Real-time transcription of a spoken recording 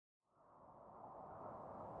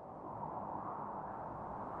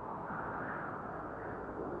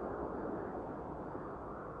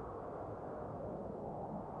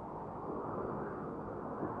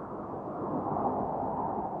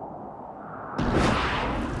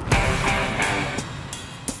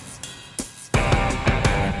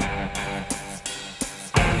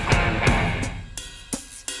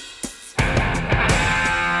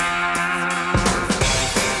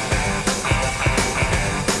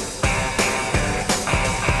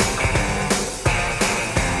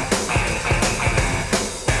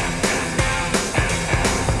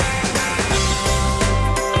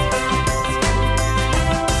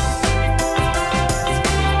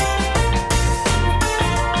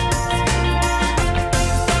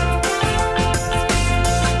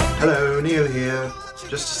Neil here,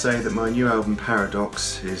 just to say that my new album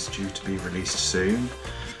Paradox is due to be released soon.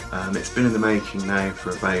 It's been in the making now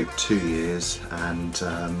for about 2 years, and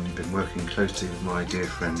been working closely with my dear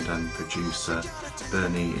friend and producer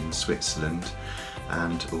Bernie in Switzerland,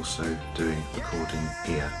 and also doing recording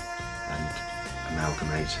here and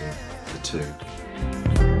amalgamating the two.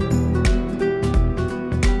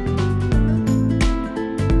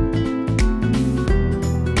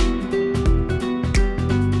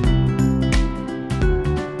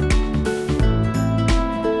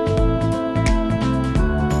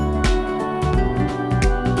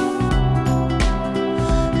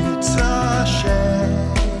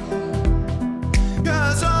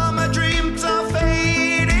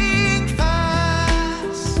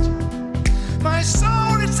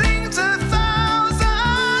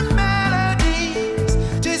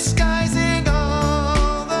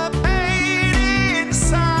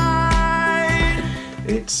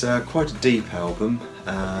 It's quite a deep album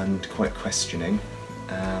and quite questioning,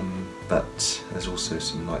 but there's also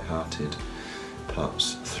some light-hearted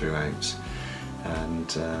parts throughout. And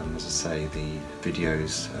as I say, the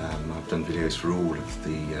videos, I've done videos for all of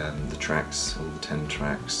the tracks, all the 10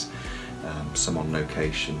 tracks, some on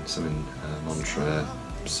location, some in Montreux,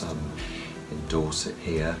 some in Dorset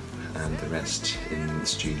here, and the rest in the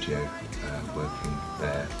studio working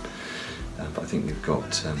there. But I think we've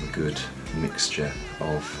got a good mixture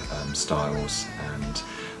of styles, and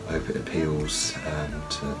I hope it appeals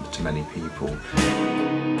to many people.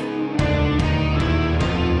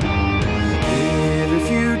 If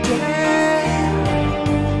you dare,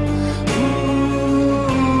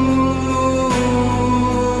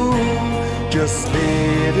 just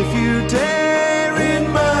live if you dare in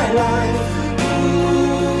my life.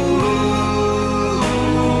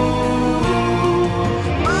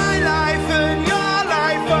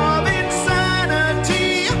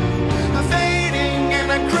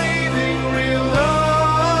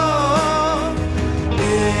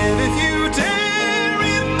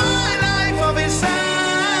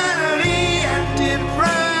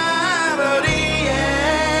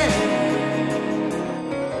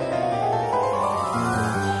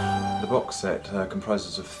 The box set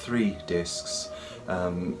comprises of 3 discs.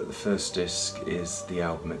 The first disc is the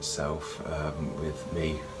album itself, with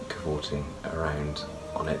me cavorting around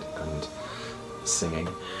on it and singing,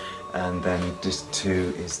 and then disc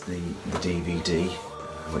 2 is the DVD,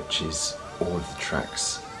 which is all of the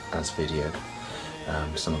tracks as video.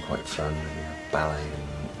 Some are quite fun, and we have ballet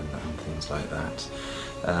and things like that.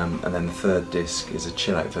 And then the third disc is a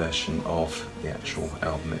chill out version of the actual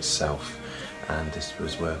album itself, and this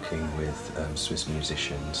was working with Swiss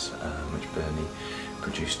musicians, which Bernie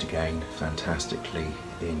produced again fantastically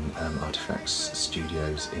in Artifacts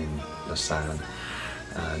Studios in Lausanne,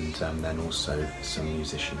 and then also some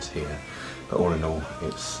musicians here. But all in all,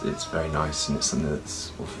 it's very nice, and it's something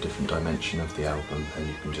that's of a different dimension of the album, and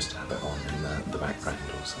you can just have it on in the background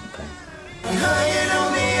or something. Hanging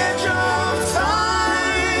on the edge of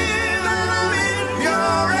time, and I'm in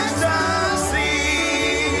your ecstasy.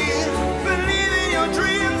 Believe in your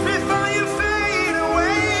dreams before you fade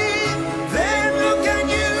away. Then look and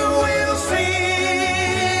you will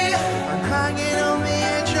see. I'm hanging on the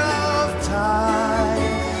edge of time,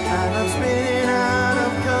 and I'm spinning out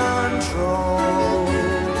of control.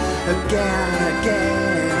 Again and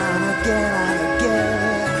again and again and again.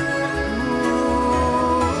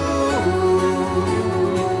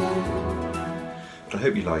 I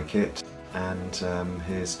hope you like it, and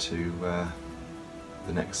here's to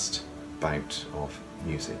the next bout of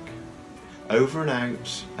music. Over and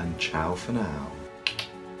out, and ciao for now.